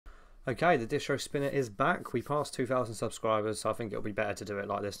Okay, the Distro Spinner is back. We passed 2,000 subscribers, so I think it'll be better to do it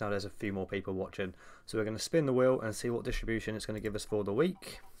like this now. There's a few more people watching. So we're going to spin the wheel and see what distribution it's going to give us for the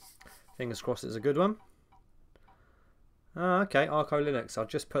week. Fingers crossed it's a good one. Okay, Arco Linux. I'll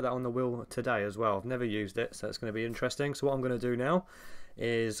just put that on the wheel today as well. I've never used it, so it's going to be interesting. So what I'm going to do now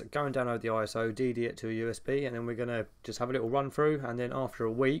is go and download the ISO, DD it to a USB, and then we're going to just have a little run through, and then after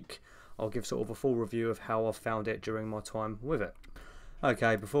a week I'll give sort of a full review of how I've found it during my time with it.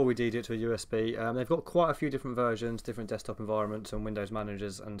 Okay, before we DD it to a USB, they've got quite a few different versions, different desktop environments and Windows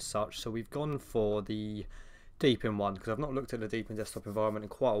managers and such. So we've gone for the Deepin one because I've not looked at the Deepin desktop environment in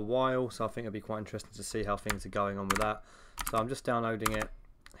quite a while. So I think it'll be quite interesting to see how things are going on with that. So I'm just downloading it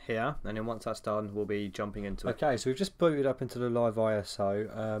here, and then once that's done, we'll be jumping into it. Okay, so we've just booted up into the live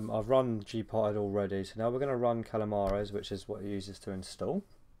ISO. I've run gparted already, so now we're going to run Calamares, which is what it uses to install.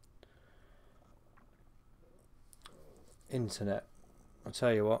 Internet. I'll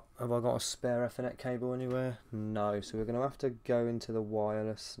tell you what, have I got a spare Ethernet cable anywhere? No, so we're going to have to go into the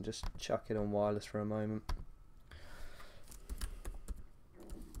wireless and just chuck it on wireless for a moment.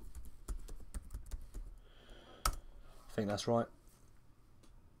 I think that's right.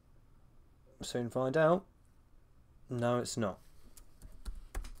 Soon find out. No, it's not.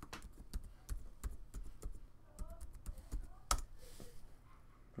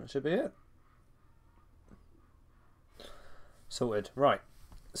 That should be it. Sorted. Right,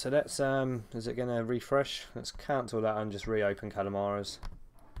 so let's is it going to refresh? Let's cancel that and just reopen Calamares.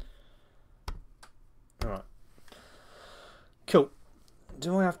 Alright, cool.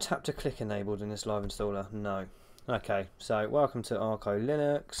 Do I have tap to click enabled in this live installer? No. Okay, so welcome to Arco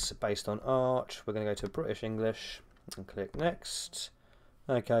Linux based on Arch. We're going to go to British English and click next.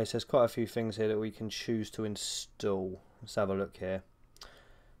 Okay, so there's quite a few things here that we can choose to install. Let's have a look here.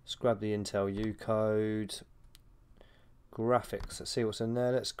 Let's grab the Intel U code. Graphics, let's see what's in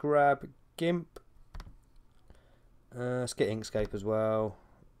there. Let's grab GIMP. Let's get Inkscape as well.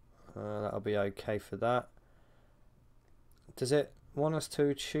 That'll be okay for that. Does it want us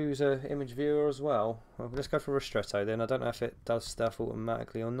to choose an image viewer as well? Well, let's go for Ristretto then. I don't know if it does stuff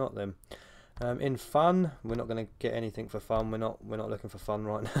automatically or not then. In fun, we're not going to get anything for fun. We're not looking for fun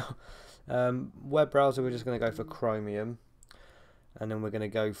right now. Web browser, we're just going to go for Chromium, and then we're going to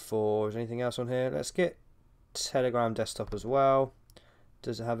go for, is there anything else on here? Let's get Telegram desktop as well.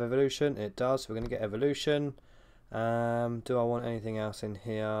 Does it have evolution? It does, so we're going to get evolution. Do I want anything else in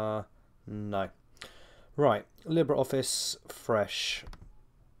here? No. Right, LibreOffice fresh.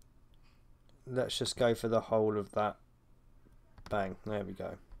 Let's just go for the whole of that. Bang, there we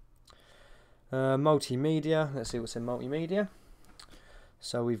go. Multimedia, let's see what's in multimedia.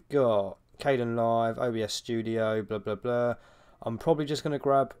 So we've got Kden Live, OBS Studio, blah blah blah. I'm probably just going to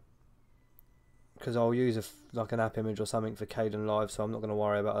grab, because I'll use like an app image or something for Kden Live, so I'm not going to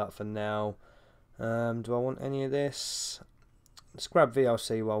worry about that for now. Do I want any of this? Let's grab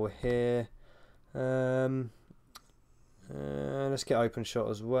VLC while we're here. Let's get OpenShot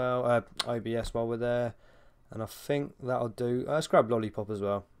as well, OBS while we're there, and I think that'll do. Let's grab Lollipop as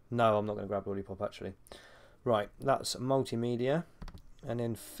well. No, I'm not going to grab Lollipop actually. Right, that's multimedia, and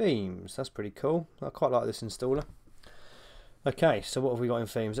then themes. That's pretty cool. I quite like this installer. Okay, so what have we got in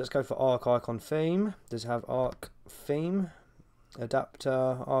themes? Let's go for Arc Icon theme. Does it have Arc theme? Adapter,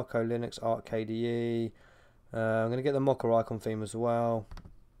 Arco Linux, Arc KDE. I'm going to get the Mocha Icon theme as well.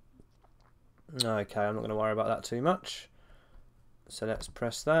 Okay, I'm not going to worry about that too much. So let's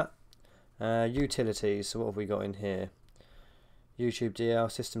press that. Utilities, so what have we got in here? YouTube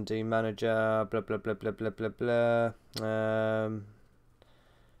DL, System D Manager, blah blah blah blah blah blah blah.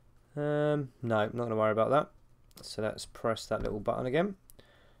 No, not going to worry about that. So let's press that little button again.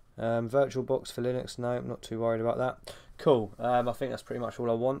 VirtualBox for Linux, no, I'm not too worried about that. Cool, I think that's pretty much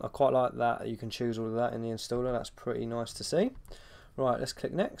all I want. I quite like that you can choose all of that in the installer. That's pretty nice to see. Right, let's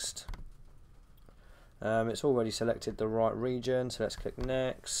click next. It's already selected the right region, so let's click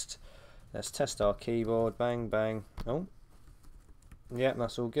next. Let's test our keyboard. Bang bang. Oh, yeah,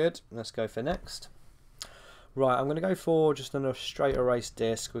 that's all good. Let's go for next. Right, I'm going to go for just a straight erase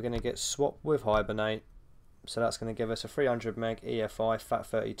disk. We're going to get swap with Hibernate. So that's going to give us a 300 meg EFI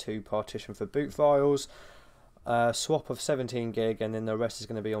FAT32 partition for boot files, swap of 17 gig, and then the rest is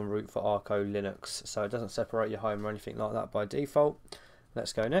going to be en route for Arco Linux. So it doesn't separate your home or anything like that by default.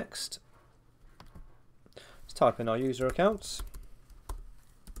 Let's go next. Let's type in our user accounts.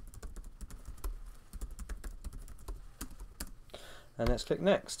 And let's click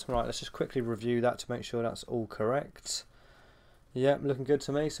next. Right, let's just quickly review that to make sure that's all correct. Yep, looking good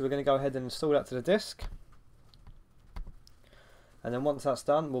to me. So we're going to go ahead and install that to the disk. And then once that's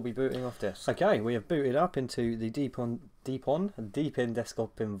done, we'll be booting off this. Okay, we have booted up into the Deepin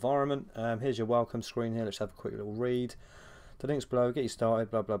desktop environment. Here's your welcome screen here. Let's have a quick little read. The links below, get you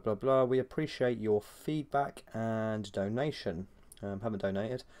started, blah, blah, blah, blah. We appreciate your feedback and donation. Haven't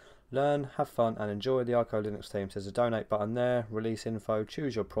donated. Learn, have fun, and enjoy. The Arco Linux team. There's a donate button there, release info,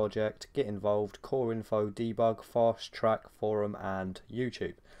 choose your project, get involved, core info, debug, fast track, forum, and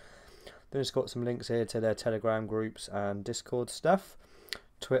YouTube. Then it's got some links here to their Telegram groups and Discord stuff,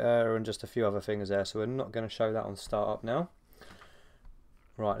 Twitter, and just a few other things there. So we're not going to show that on startup now.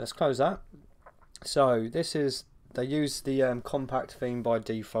 Right, let's close that. So this is, they use the compact theme by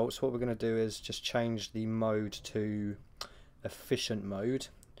default. So what we're going to do is just change the mode to efficient mode.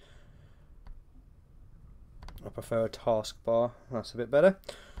 I prefer a taskbar. That's a bit better.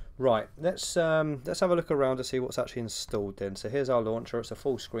 Right, let's have a look around to see what's actually installed then. So here's our launcher. It's a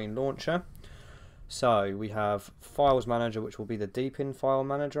full screen launcher. So we have Files Manager, which will be the Deepin file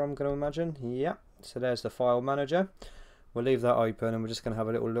manager, I'm going to imagine. Yeah, so there's the file manager. We'll leave that open and we're just going to have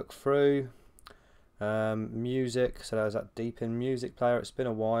a little look through. Music, so there's that Deepin music player. It's been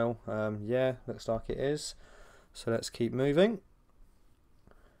a while. Yeah, looks like it is. So let's keep moving.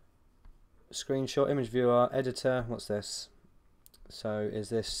 Screenshot, image viewer, editor. What's this? So is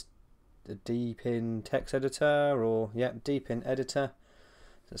this the Deepin text editor, or yeah, Deepin editor?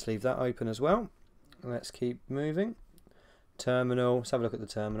 Let's leave that open as well. Let's keep moving. Terminal. Let's have a look at the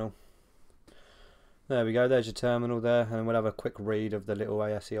terminal. There we go. There's your terminal there, and we'll have a quick read of the little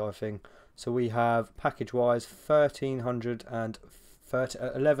ASCII thing. So we have package-wise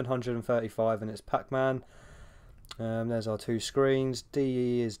 1135, and it's Pac-Man. There's our two screens.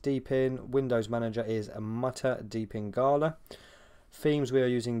 DE is Deepin. Windows Manager is Mutter Deepin Gala. Themes, we are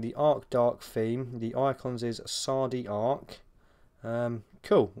using the Arc Dark theme. The icons is Sardi Arc.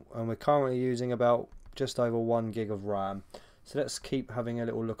 Cool. And we're currently using about just over 1 gig of RAM. So let's keep having a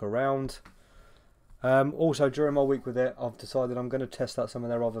little look around. Also, during my week with it, I've decided I'm going to test out some of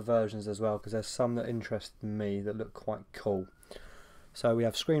their other versions as well, because there's some that interest me that look quite cool. So we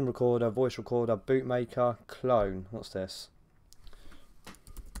have screen recorder, voice recorder, bootmaker, clone. What's this?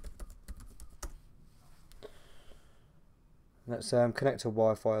 Let's connect to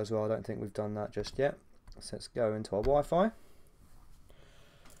Wi-Fi as well. I don't think we've done that just yet. So let's go into our Wi-Fi. I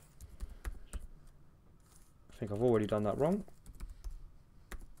think I've already done that wrong.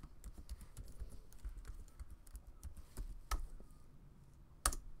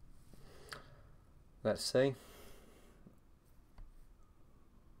 Let's see.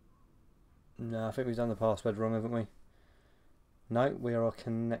 No, I think we've done the password wrong, haven't we? No, we are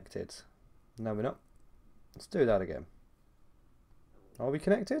connected. No, we're not. Let's do that again. Are we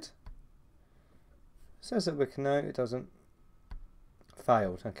connected? It says that we're connected. No, it doesn't.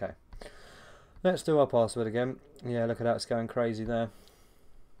 Failed. Okay. Let's do our password again. Yeah, look at that. It's going crazy there.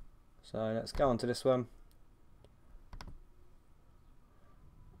 So let's go on to this one.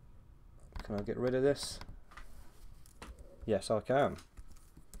 Can I get rid of this? Yes, I can.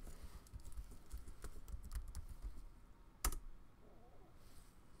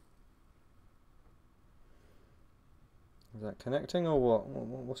 Is that connecting or what?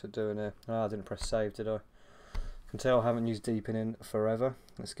 What's it doing here? Ah, I didn't press save, did I? Can tell I haven't used Deepin in forever.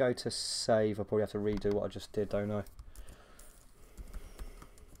 Let's go to save. I'll probably have to redo what I just did, don't I?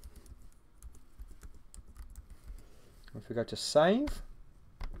 If we go to save,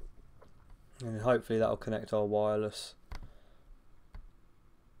 and hopefully that'll connect our wireless.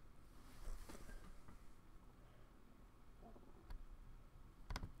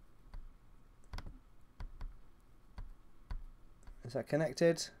 Is that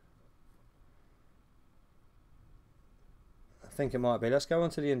connected? I think it might be. Let's go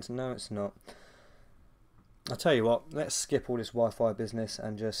onto the internet. No, it's not. I'll tell you what, let's skip all this Wi-Fi business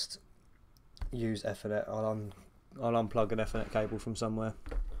and just use Ethernet. I'll unplug an Ethernet cable from somewhere.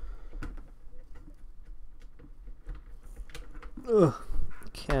 Ugh,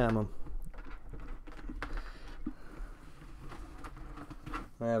 come on.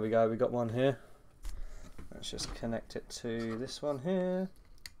 There we go, we got one here. Let's just connect it to this one here.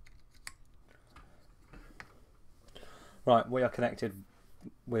 Right, we are connected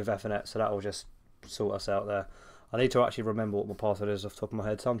with Ethernet, so that will just sort us out there. I need to actually remember what my password is off the top of my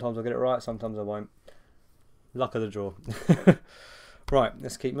head. Sometimes I'll get it right, sometimes I won't. Luck of the draw. Right,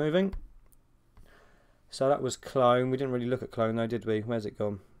 let's keep moving. So that was clone. We didn't really look at clone though, did we? Where's it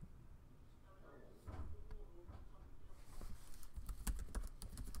gone?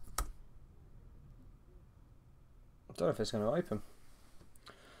 I don't know if it's going to open.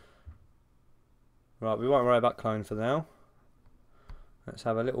 Right, we won't worry about clone for now. Let's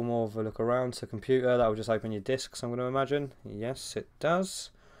have a little more of a look around. So computer, that will just open your disks, I'm going to imagine. Yes, it does.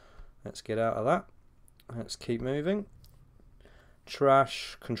 Let's get out of that. Let's keep moving.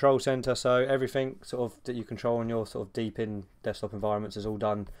 Trash, control center, so everything sort of that you control on your sort of deep in desktop environments is all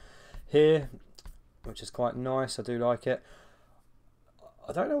done here, which is quite nice. I do like it.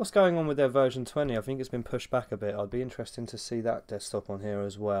 I don't know what's going on with their version 20. I think it's been pushed back a bit. I'd be interested to see that desktop on here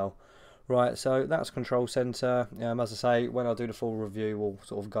as well. Right, so that's control center. As I say, when I do the full review, we'll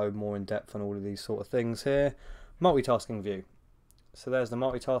sort of go more in depth on all of these sort of things here. Multitasking view. So there's the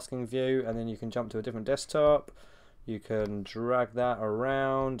multitasking view, and then you can jump to a different desktop. You can drag that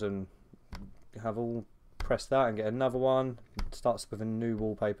around and have all press that and get another one. It starts with a new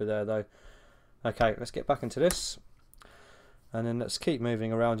wallpaper there though. Okay, let's get back into this. And then let's keep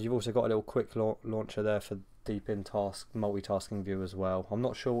moving around. You've also got a little quick launcher there for deep in task multitasking view as well. I'm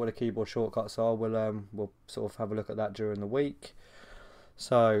not sure what the keyboard shortcuts are. We'll sort of have a look at that during the week.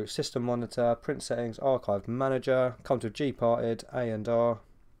 So system monitor, print settings, archive manager, comes with G parted, A and R,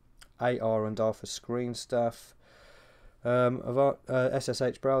 AR and R for screen stuff. Of our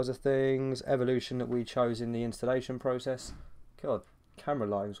SSH browser things, evolution that we chose in the installation process. God, camera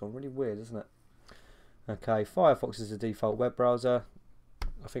lighting's gone really weird, isn't it? Okay, Firefox is the default web browser.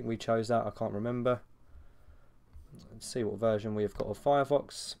 I think we chose that, I can't remember. Let's see what version we've got of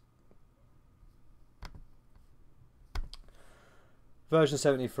Firefox. Version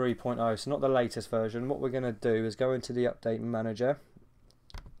 73.0, so not the latest version. What we're going to do is go into the update manager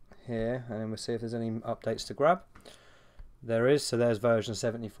here, and then we'll see if there's any updates to grab. There is, so there's version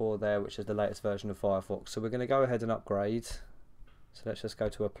 74 there, which is the latest version of Firefox. So we're going to go ahead and upgrade. So let's just go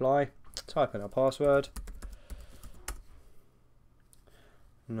to apply, type in our password.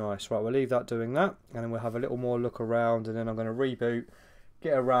 Nice, right, we'll leave that doing that, and then we'll have a little more look around, and then I'm going to reboot,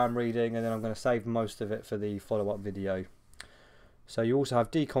 get a RAM reading, and then I'm going to save most of it for the follow-up video. So you also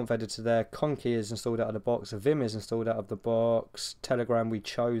have dconf editor there, Conky is installed out of the box, Vim is installed out of the box, Telegram we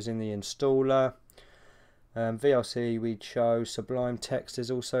chose in the installer, VLC we chose, Sublime Text is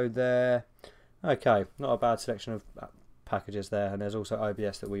also there. Okay, not a bad selection of packages there, and there's also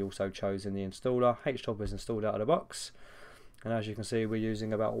OBS that we also chose in the installer. HTOP is installed out of the box, and as you can see we're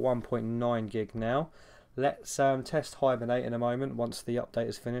using about 1.9 gig now. Let's test Hibernate in a moment. Once the update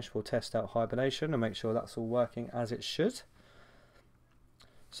is finished, we'll test out Hibernation and make sure that's all working as it should.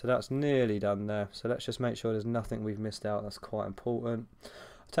 So that's nearly done there. So let's just make sure there's nothing we've missed out. That's quite important.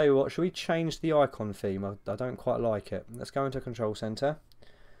 I'll tell you what, should we change the icon theme? I don't quite like it. Let's go into Control Center.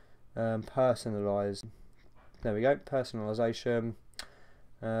 Personalize. There we go. Personalization.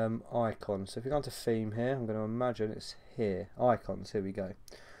 Icon. So if we go into theme here, I'm going to imagine it's here. Icons. Here we go.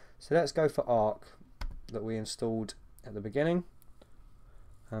 So let's go for Arc that we installed at the beginning.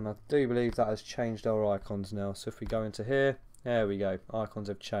 And I do believe that has changed our icons now. So if we go into here, there we go, icons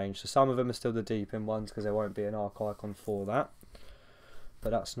have changed. So some of them are still the deep in ones because there won't be an arc icon for that, but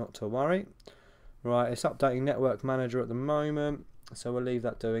that's not to worry. Right, it's updating Network Manager at the moment, so we'll leave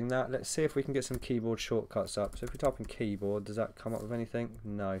that doing that. Let's see if we can get some keyboard shortcuts up. So if we type in keyboard, does that come up with anything?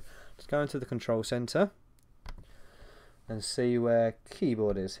 No. Let's go into the control center and see where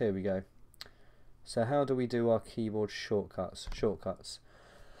keyboard is. Here we go. So how do we do our keyboard shortcuts?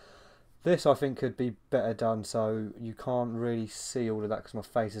 This I think could be better done, so you can't really see all of that because my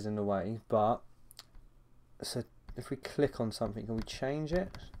face is in the way. But so if we click on something, can we change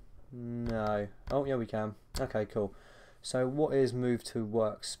it? No. Oh yeah, we can. Okay, cool. So what is move to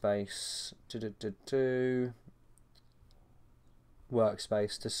workspace?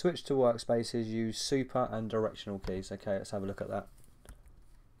 Workspace. To switch to workspaces, use super and directional keys. Okay, let's have a look at that.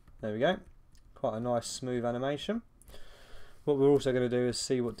 There we go. Quite a nice smooth animation. What we're also going to do is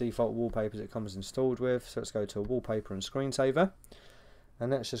see what default wallpapers it comes installed with. So let's go to wallpaper and screensaver, and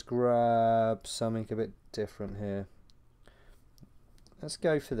let's just grab something a bit different here. Let's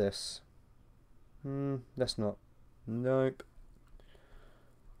go for this. Let's not. Nope.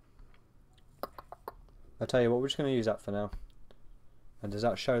 I'll tell you what, we're just going to use that for now. And does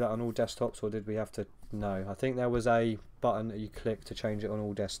that show that on all desktops, or did we have to? No, I think there was a button that you click to change it on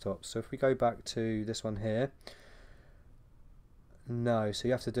all desktops. So if we go back to this one here, no, so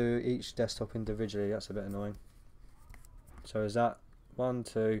you have to do each desktop individually. That's a bit annoying. So is that 1,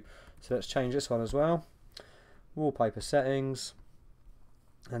 2? So let's change this one as well. Wallpaper settings,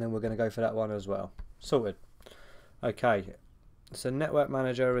 and then we're going to go for that one as well. Sorted. Okay, so Network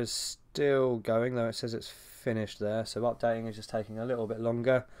Manager is still going, though it says it's finished there. So updating is just taking a little bit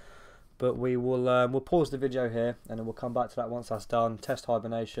longer. But we will we'll pause the video here, and then we'll come back to that once that's done. Test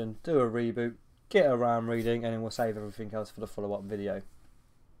Hibernation, do a reboot, get a RAM reading, and then we'll save everything else for the follow-up video.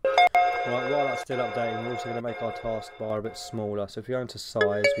 Right, while that's still updating, we're also going to make our taskbar a bit smaller. So if you go into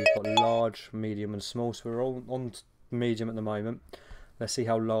size, we've got large, medium and small. So we're all on medium at the moment. Let's see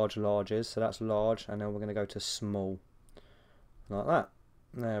how large is. So that's large, and then we're going to go to small. Like that.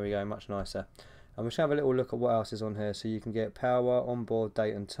 There we go, much nicer. And we'll just have a little look at what else is on here. So you can get power, onboard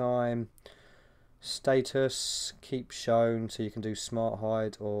date and time, status, keep shown, so you can do smart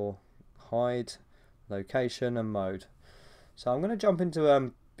hide or hide, location and mode. So I'm going to jump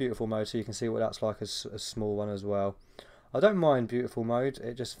into beautiful mode so you can see what that's like as a small one as well. I don't mind beautiful mode,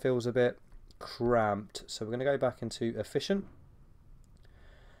 it just feels a bit cramped. So we're going to go back into efficient,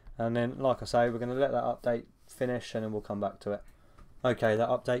 and then like I say, we're going to let that update finish and then we'll come back to it. Okay, that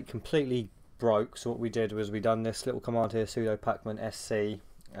update completely broke, so what we did was we done this little command here, sudo pacman sc,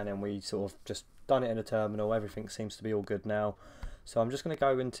 and then we sort of just done it in a terminal. Everything seems to be all good now. So I'm just going to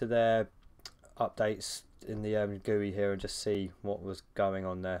go into their updates in the GUI here and just see what was going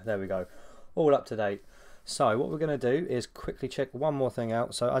on there. There we go, all up to date. So what we're going to do is quickly check one more thing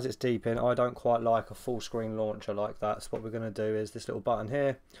out. So as it's deep in, I don't quite like a full screen launcher like that, so what we're going to do is this little button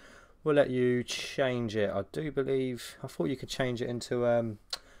here will let you change it. I do believe, I thought you could change it into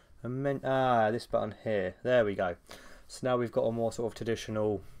this button here. There we go. So now we've got a more sort of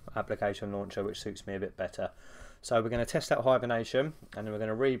traditional application launcher, which suits me a bit better. So we're going to test out hibernation, and then we're going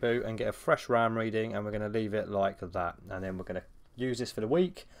to reboot and get a fresh RAM reading, and we're going to leave it like that. And then we're going to use this for the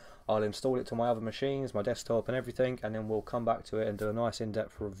week. I'll install it to my other machines, my desktop and everything, and then we'll come back to it and do a nice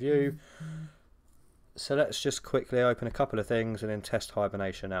in-depth review. So let's just quickly open a couple of things and then test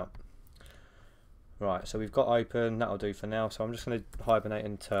hibernation out. Right, so we've got open, that'll do for now. So I'm just going to hibernate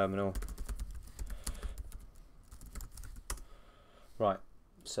in terminal. Right,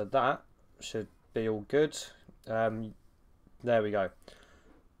 so that should be all good. There we go.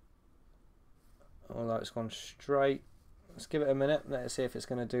 Although it's gone straight, let's give it a minute. Let's see if it's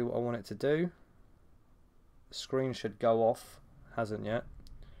going to do what I want it to do. The screen should go off, hasn't yet.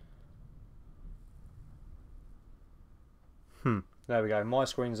 There we go, my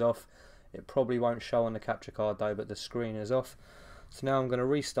screen's off. It probably won't show on the capture card though, but the screen is off. So now I'm going to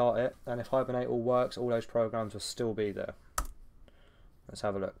restart it, and if Hibernate all works, all those programs will still be there. Let's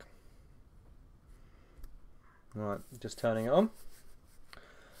have a look. Right, just turning it on.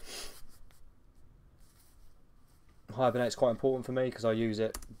 Hibernate's quite important for me because I use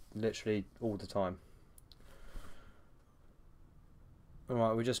it literally all the time.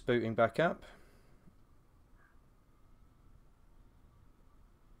 Alright, we're just booting back up.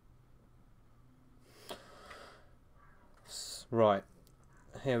 Right,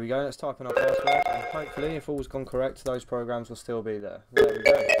 here we go, let's type in our password, and hopefully if all's gone correct, those programs will still be there. There we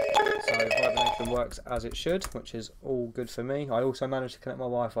go. So hibernation works as it should, which is all good for me. I also managed to connect my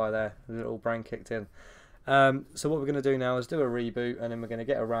Wi-Fi there, a little brain kicked in. So what we're going to do now is do a reboot, and then we're going to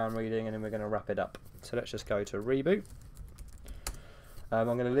get a RAM reading, and then we're going to wrap it up. So let's just go to reboot. I'm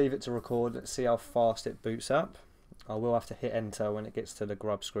going to leave it to record. Let's see how fast it boots up. I will have to hit enter when it gets to the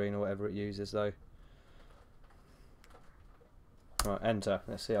grub screen or whatever it uses though. Right, enter.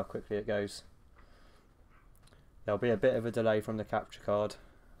 Let's see how quickly it goes. There'll be a bit of a delay from the capture card,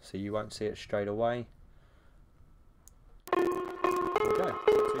 so you won't see it straight away. There we go.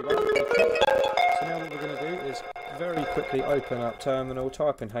 Not too bad. So now what we're going to do is very quickly open up terminal,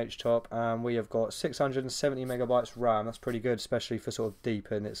 type in htop, and we have got 670 megabytes RAM. That's pretty good, especially for sort of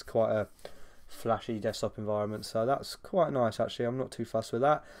deep in. It's quite a flashy desktop environment, so that's quite nice actually. I'm not too fussed with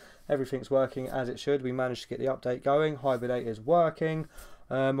that. Everything's working as it should. We managed to get the update going. Hibernate is working.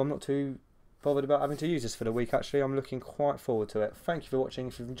 I'm not too bothered about having to use this for the week actually. I'm looking quite forward to it. Thank you for watching.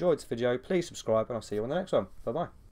 If you've enjoyed this video, please subscribe, and I'll see you on the next one. Bye bye.